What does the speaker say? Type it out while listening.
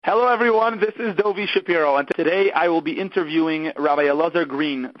Hello, everyone. This is Dovi Shapiro, and today I will be interviewing Rabbi Elazar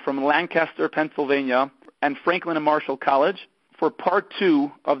Green from Lancaster, Pennsylvania, and Franklin and Marshall College for part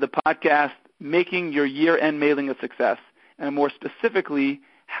 2 of the podcast, Making Your Year-End Mailing a Success, and more specifically,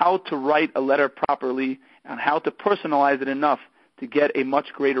 how to write a letter properly and how to personalize it enough to get a much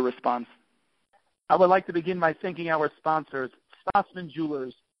greater response. I would like to begin by thanking our sponsors, Stossman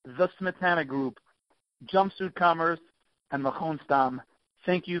Jewelers, The Smetana Group, Jumpsuit Commerce, and Machon Stam.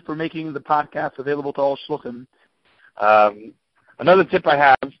 Thank you for making the podcast available to all shluchim. Another tip I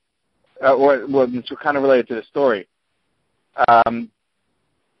have, it's kind of related to the story.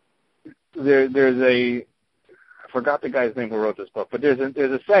 There's I forgot the guy's name who wrote this book, but there's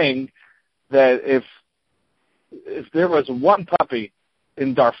a saying that if there was one puppy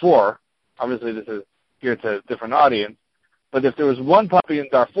in Darfur, obviously this is geared to a different audience, but if there was one puppy in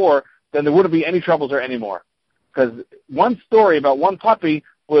Darfur, then there wouldn't be any troubles or any more. Because one story about one puppy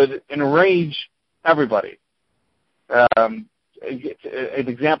would enrage everybody. An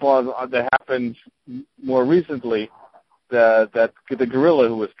example that happened more recently, the gorilla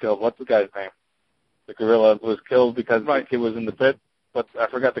who was killed. What's the guy's name? The gorilla who was killed because the kid was in the pit. But I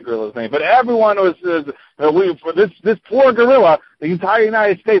forgot the gorilla's name. But everyone was for this poor gorilla. The entire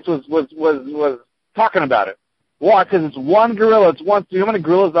United States was talking about it. Why? Because it's one gorilla. It's one. Do you know how many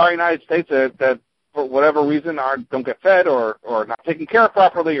gorillas are in the United States that for whatever reason don't get fed or not taken care of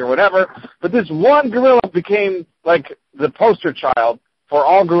properly or whatever? But this one gorilla became like the poster child for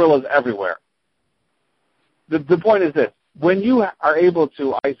all gorillas everywhere. The point is this: when you are able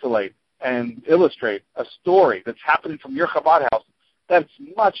to isolate and illustrate a story that's happening from your Chabad house, that's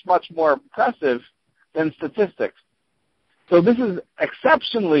much, much more impressive than statistics. So this is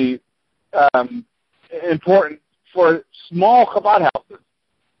exceptionally important for small Chabad houses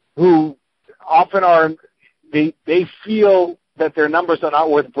who often they feel that their numbers are not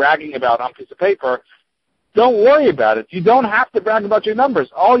worth bragging about on a piece of paper. Don't worry about it. You don't have to brag about your numbers.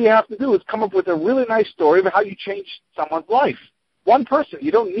 All you have to do is come up with a really nice story of how you changed someone's life. One person.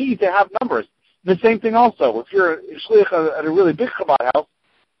 You don't need to have numbers. The same thing also. If you're a shliach at a really big Chabad house,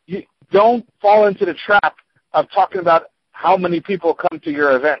 you don't fall into the trap of talking about how many people come to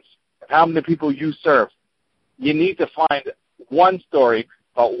your events and how many people you serve. You need to find one story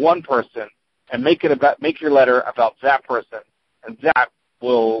about one person and make your letter about that person, and that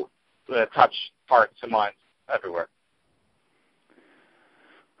will touch hearts and minds everywhere.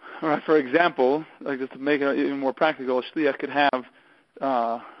 All right. For example, like just to make it even more practical, a shliach could have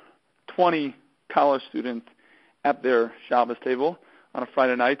 20 college students at their Shabbos table on a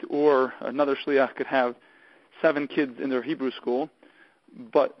Friday night, or another shliach could have 7 kids in their Hebrew school.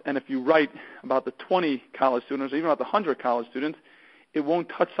 And if you write about the 20 college students, or even about the 100 college students, it won't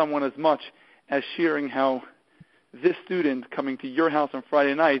touch someone as much as sharing how this student coming to your house on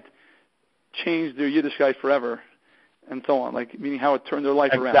Friday night changed their Yiddishkeit forever, and so on, like meaning how it turned their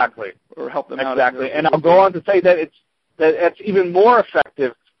life around or helped them out. Exactly. And I'll go on to say that that's even more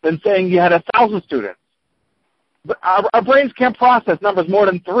effective than saying you had 1,000 students. But our brains can't process numbers more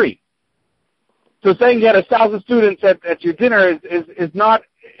than 3. So saying you had 1,000 students at your dinner is not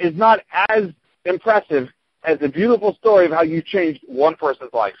as impressive as the beautiful story of how you changed one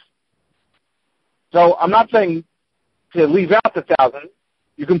person's life. So I'm not saying to leave out the 1,000.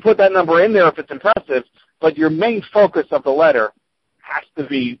 You can put that number in there if it's impressive, but your main focus of the letter has to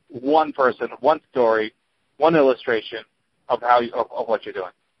be one person, one story, one illustration of what you're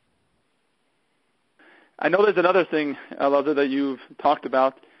doing. I know there's another thing, Elazar, that you've talked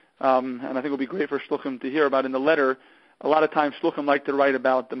about, and I think it would be great for shluchim to hear about in the letter. A lot of times shluchim like to write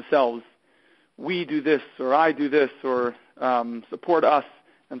about themselves. We do this, or I do this, or support us,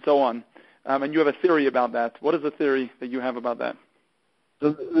 and so on. And you have a theory about that. What is the theory that you have about that?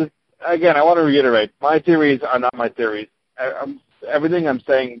 So, again, I want to reiterate, my theories are not my theories. Everything I'm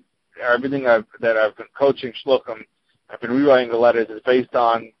saying, everything that I've been coaching shluchim, I've been rewriting the letters, is based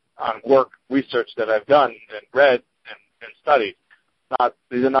on work, research that I've done and read and studied.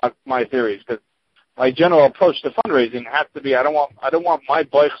 These are not my theories, because my general approach to fundraising has to be, I don't want my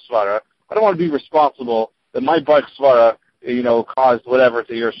boich svara. I don't want to be responsible that my boich svara, caused whatever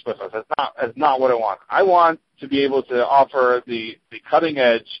to your shlichus. That's not what I want. I want to be able to offer the cutting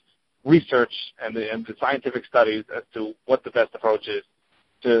edge research and the scientific studies as to what the best approach is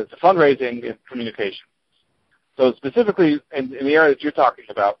to fundraising and communication. So specifically in the area that you're talking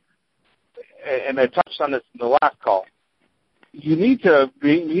about, and I touched on this in the last call, you need to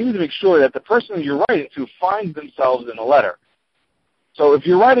make sure that the person that you're writing to finds themselves in a letter. So if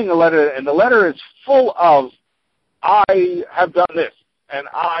you're writing a letter and the letter is full of, I have done this, and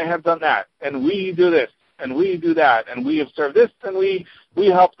I have done that, and we do this, and we do that, and we observe this, and we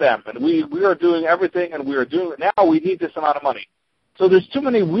help them, and we are doing everything, and we are doing it. Now we need this amount of money. So there's too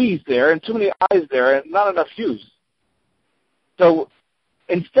many we's there and too many I's there and not enough you's. So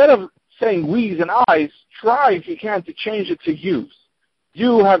instead of saying we's and I's, try, if you can, to change it to you's.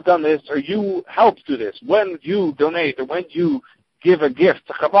 You have done this, or you helped do this. When you donate, or when you give a gift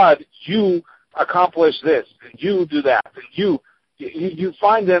to Chabad, you accomplish this, and you do that, and you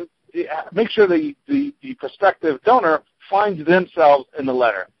find them. Make sure the prospective donor finds themselves in the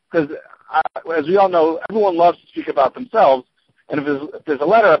letter, because as we all know, everyone loves to speak about themselves, and if there's a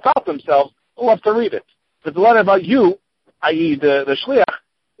letter about themselves, they'll love to read it. If it's a letter about you, i.e. the shliach,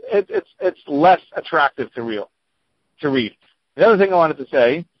 it's less attractive to read. The other thing I wanted to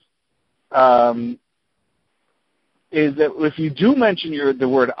say is that if you do mention the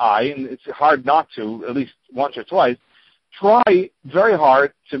word I, and it's hard not to, at least once or twice, try very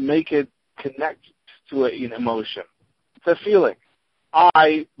hard to make it connect to an emotion. It's a feeling.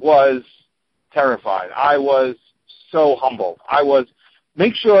 I was terrified. I was so humbled.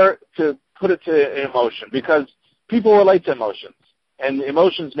 Make sure to put it to emotion, because people relate to emotions. And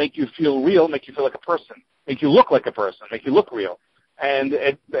emotions make you feel real, make you feel like a person, make you look like a person, make you look real. And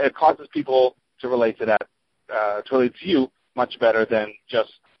it causes people to relate to that, to relate to you much better than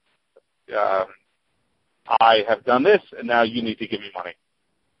just, I have done this, and now you need to give me money.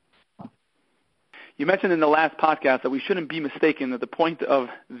 You mentioned in the last podcast that we shouldn't be mistaken that the point of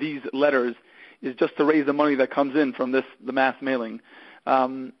these letters is just to raise the money that comes in from the mass mailing.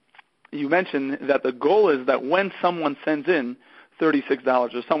 You mentioned that the goal is that when someone sends in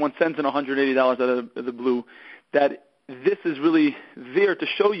 $36 or someone sends in $180 out of the blue, that this is really there to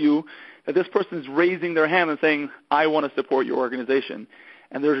show you that this person is raising their hand and saying, I want to support your organization.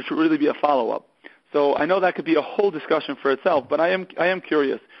 And there should really be a follow-up. So I know that could be a whole discussion for itself, but I am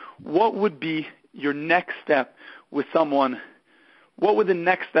curious. What would be your next step with someone? What would the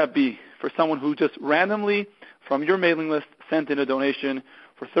next step be for someone who just randomly from your mailing list sent in a donation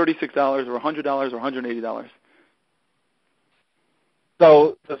for $36 or $100 or $180?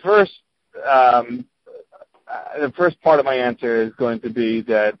 So the first part of my answer is going to be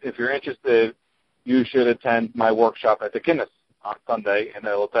that if you're interested, you should attend my workshop at the Kinnis on Sunday in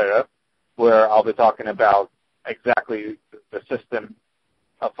Elazar, where I'll be talking about exactly the system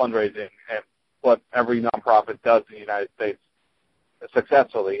of fundraising and what every nonprofit does in the United States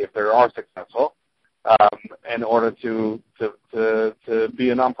successfully, if they are successful, in order to be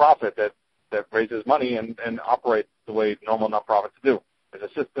a nonprofit that raises money and operates the way normal nonprofits do. There's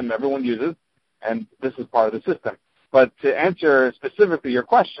a system everyone uses, and this is part of the system. But to answer specifically your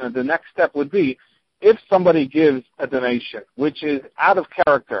question, the next step would be if somebody gives a donation which is out of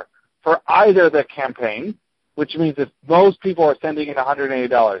character for either the campaign, which means if most people are sending in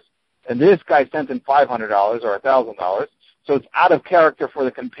 $180, and this guy sent in $500 or $1,000, so it's out of character for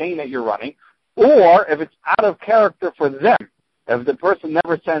the campaign that you're running, or if it's out of character for them, if the person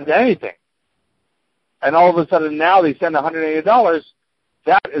never sends anything, and all of a sudden now they send $180,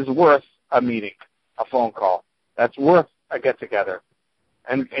 that is worth a meeting, a phone call. That's worth a get-together.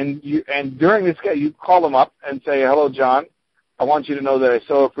 And during this, you call them up and say, hello, John. I want you to know that I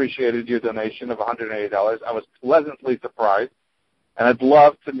so appreciated your donation of $180. I was pleasantly surprised, and I'd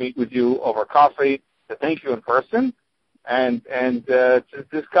love to meet with you over coffee to thank you in person and to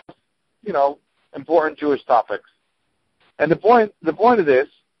discuss, important Jewish topics. And the point of this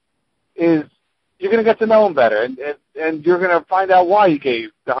is you're going to get to know him better, and you're going to find out why he gave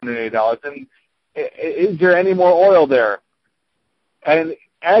the $180, and is there any more oil there? And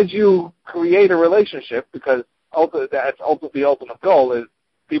as you create a relationship, because that's the ultimate goal is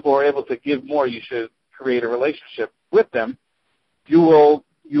people are able to give more, you should create a relationship with them. You will,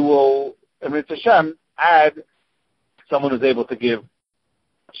 Emir Hashem, add someone who's able to give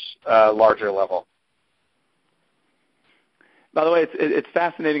a larger level. By the way, it's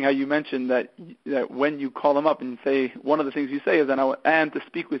fascinating how you mentioned that when you call them up and say, one of the things you say is, and to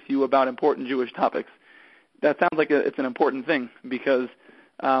speak with you about important Jewish topics. That sounds like it's an important thing, because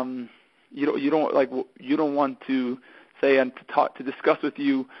you don't want to say and to discuss with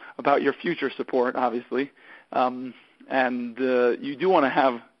you about your future support, obviously, and you do want to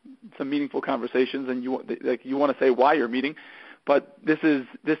have some meaningful conversations, and you want to say why you're meeting, but this is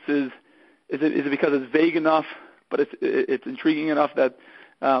it because it's vague enough, but it's intriguing enough that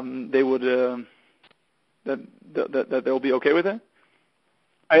they would that they'll be okay with it?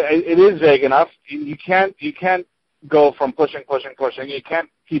 It is vague enough. You can't go from pushing. You can't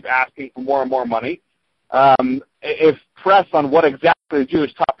keep asking for more and more money. If pressed on what exactly the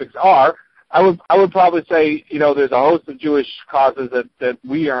Jewish topics are, I would probably say, there's a host of Jewish causes that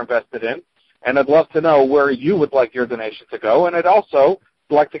we are invested in, and I'd love to know where you would like your donation to go, and I'd also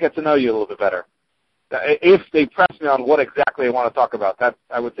like to get to know you a little bit better. If they press me on what exactly I want to talk about,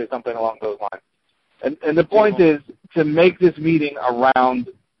 I would say something along those lines. And the point is to make this meeting around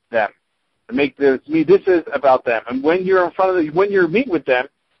them. To make this is about them. And when you're in front of when you meet with them,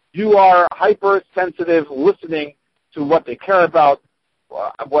 you are hypersensitive, listening to what they care about,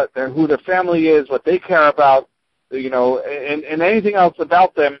 who their family is, what they care about, and anything else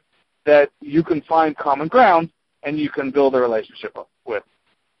about them that you can find common ground and you can build a relationship with.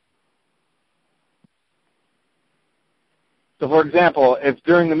 So, for example, if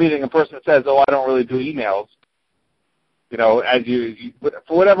during the meeting a person says, "Oh, I don't really do emails," as you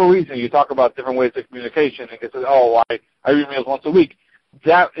for whatever reason, you talk about different ways of communication, and it says, "Oh, I read emails once a week."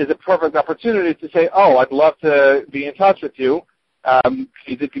 That is a perfect opportunity to say, "Oh, I'd love to be in touch with you. Can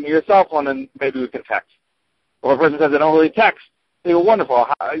you give me your cell phone and maybe we can text?" Or if a person says, "I don't really text," they go, "Wonderful.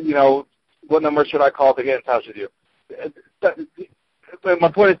 What number should I call to get in touch with you?" But my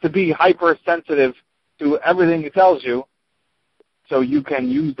point is to be hypersensitive to everything he tells you, so you can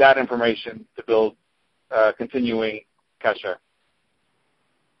use that information to build continuing kasher.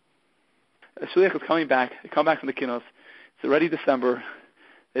 Shliach is coming back. They come back from the kinos. It's already December.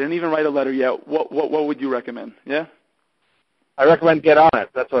 They didn't even write a letter yet. What would you recommend? Yeah? I recommend get on it.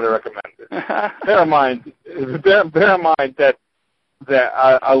 That's what I recommend. Bear in mind that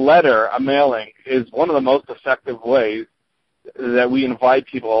a letter, a mailing, is one of the most effective ways that we invite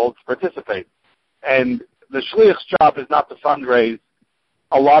people to participate. And the shliach's job is not to fundraise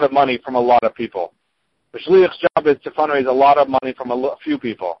a lot of money from a lot of people. The shliach's job is to fundraise a lot of money from a few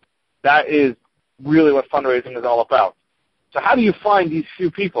people. That is really what fundraising is all about. So how do you find these few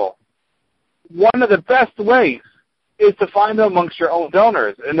people? One of the best ways is to find them amongst your own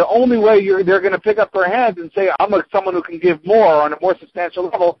donors. And the only way they're going to pick up their hands and say, "I'm someone who can give more on a more substantial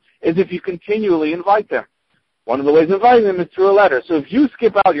level," is if you continually invite them. One of the ways of inviting them is through a letter. So if you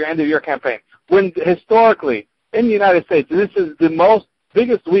skip out your end-of-year campaign, when historically in the United States, this is the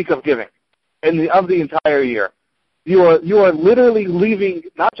biggest week of giving of the entire year, you are literally leaving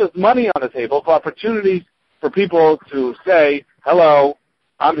not just money on the table, but opportunities for people to say, "Hello,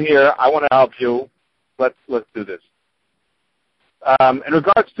 I'm here. I want to help you. Let's do this." In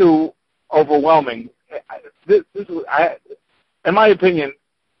regards to overwhelming, in my opinion,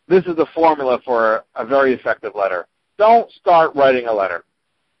 this is the formula for a very effective letter. Don't start writing a letter.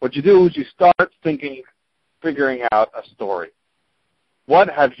 What you do is you start figuring out a story. What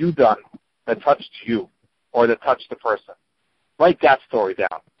have you done that touched you or that touched the person? Write that story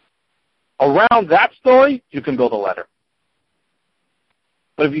down. Around that story, you can build a letter.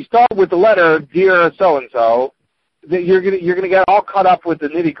 But if you start with the letter, "Dear so-and-so," you're going to get all caught up with the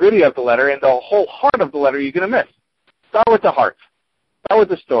nitty-gritty of the letter, and the whole heart of the letter you're going to miss. Start with the heart. Start with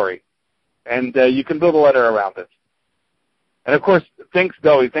the story. And you can build a letter around it. And, of course, thanks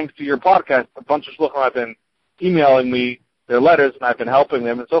to your podcast, a bunch of shluchim have been emailing me their letters, and I've been helping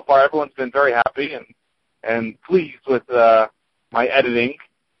them. And so far, everyone's been very happy and pleased with my editing.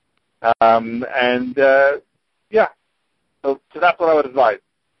 So that's what I would advise.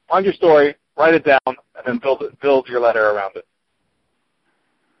 Find your story, write it down, and then build your letter around it.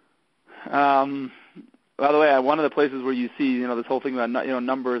 By the way, one of the places where you see, this whole thing about,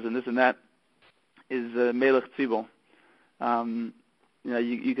 numbers and this and that is Melech Tzibel.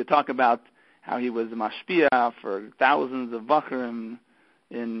 You could talk about how he was a mashpia for thousands of bachurim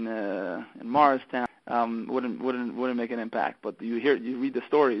in Morristown. Wouldn't make an impact, but you read the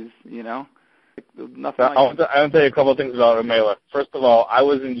stories, Nothing. I want to tell you a couple of things about Melech. First of all, I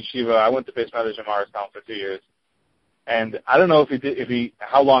was in yeshiva. I went to Beis Medrash in Morristown for 2 years, and I don't know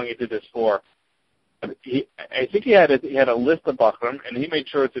how long he did this for. I think he had a list of bachurim, and he made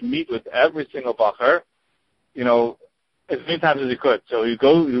sure to meet with every single bachur, as many times as he could. So he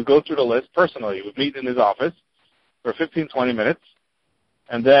would go through the list personally. He would meet in his office for 15, 20 minutes,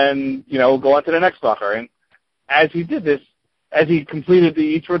 and then go on to the next bachur. And as he did this, as he completed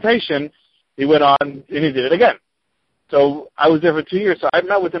each rotation, he went on and he did it again. So I was there for 2 years. So I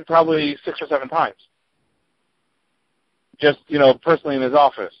met with him probably 6 or 7 times, just personally in his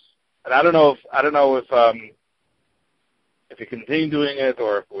office. And I don't know if he continued doing it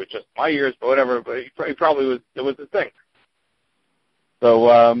or if it was just my years, but whatever. But he probably was. It was his thing. So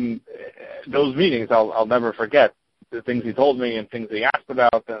those meetings, I'll never forget the things he told me and things he asked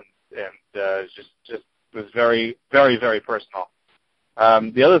about, and just was very, very, very personal.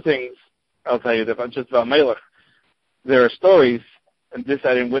 The other things I'll tell you just about Melech, there are stories, and this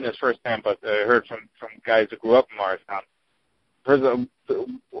I didn't witness firsthand, but I heard from guys who grew up in Morristown.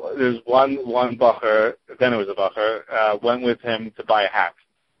 There's one bacher, then it was a bacher, went with him to buy a hat.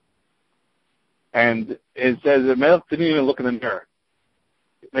 And it says the Melech didn't even look in the mirror.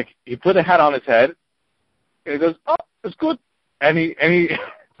 Like, he put a hat on his head, and he goes, "Oh, it's good." And he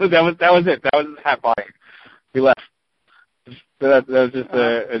that was it. That was his hat buying. He left. So that was just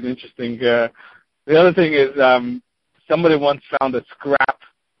an interesting. The other thing is, somebody once found a scrap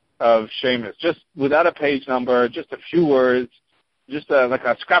of Seamus, just without a page number, just a few words, just like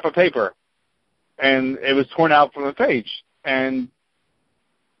a scrap of paper, and it was torn out from the page, and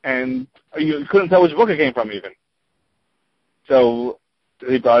you couldn't tell which book it came from even. So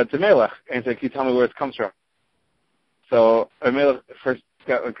he brought it to Melech and said, "Can you tell me where it comes from?" So Melech first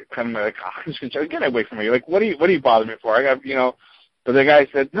got kind of like, "Oh, get away from me! Like, what do you bother me for? I got, you know." But the guy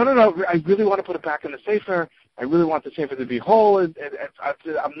said, "No, I really want to put it back in the sefer. I really want the sefer to be whole.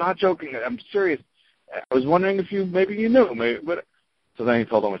 I'm not joking. I'm serious. I was wondering if maybe you knew." So then he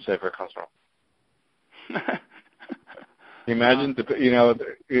told him which sefer it comes from. Can you imagine?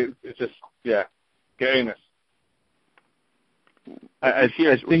 It's just, yeah, gayness. I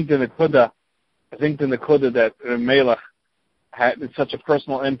think the Nakuda that Melech had such a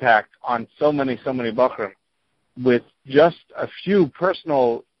personal impact on so many Bachrim, with just a few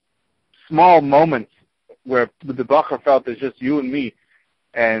personal small moments where the Bachar felt there's just you and me,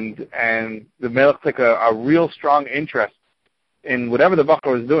 and the Melech took a real strong interest in whatever the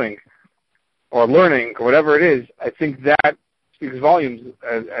Bachar was doing or learning or whatever it is. I think that speaks volumes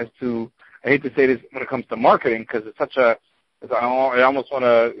as to, I hate to say this when it comes to marketing, because it's such a, I almost want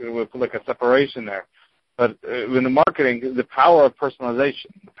to put like a separation there. But in the marketing, the power of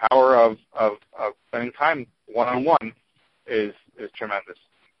personalization, the power of spending time one-on-one is tremendous.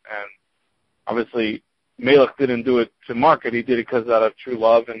 And obviously, Melech didn't do it to market. He did it because out of true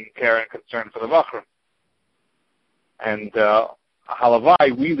love and care and concern for the Bachrim. And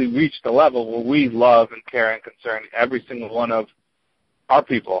Halavai really reached a level where we love and care and concern every single one of our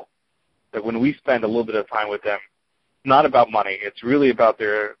people, that when we spend a little bit of time with them, not about money, it's really about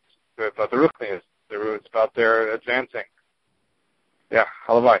the ruchnius. It's about their advancing. Yeah,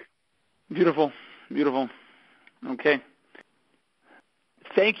 Halavai. Beautiful. Okay.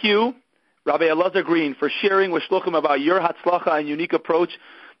 Thank you, Rabbi Elazar Green, for sharing with Shluchim about your Hatzlacha and unique approach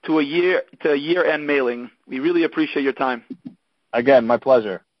to a year-end mailing. We really appreciate your time. Again, my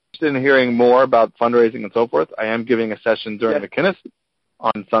pleasure. Interested in hearing more about fundraising and so forth, I am giving a session during the Kinnis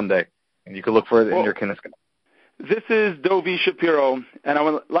on Sunday, and you can look for it in your Kinnis. This is Dovi Shapiro, and I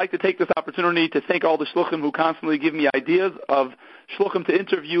would like to take this opportunity to thank all the Shluchim who constantly give me ideas of Shluchim to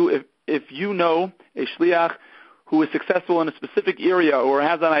interview. If you know a Shliach who is successful in a specific area or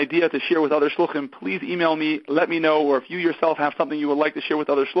has an idea to share with other Shluchim, please email me, let me know, or if you yourself have something you would like to share with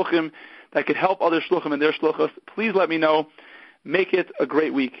other Shluchim that could help other Shluchim and their Shluchos, please let me know. Make it a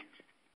great week.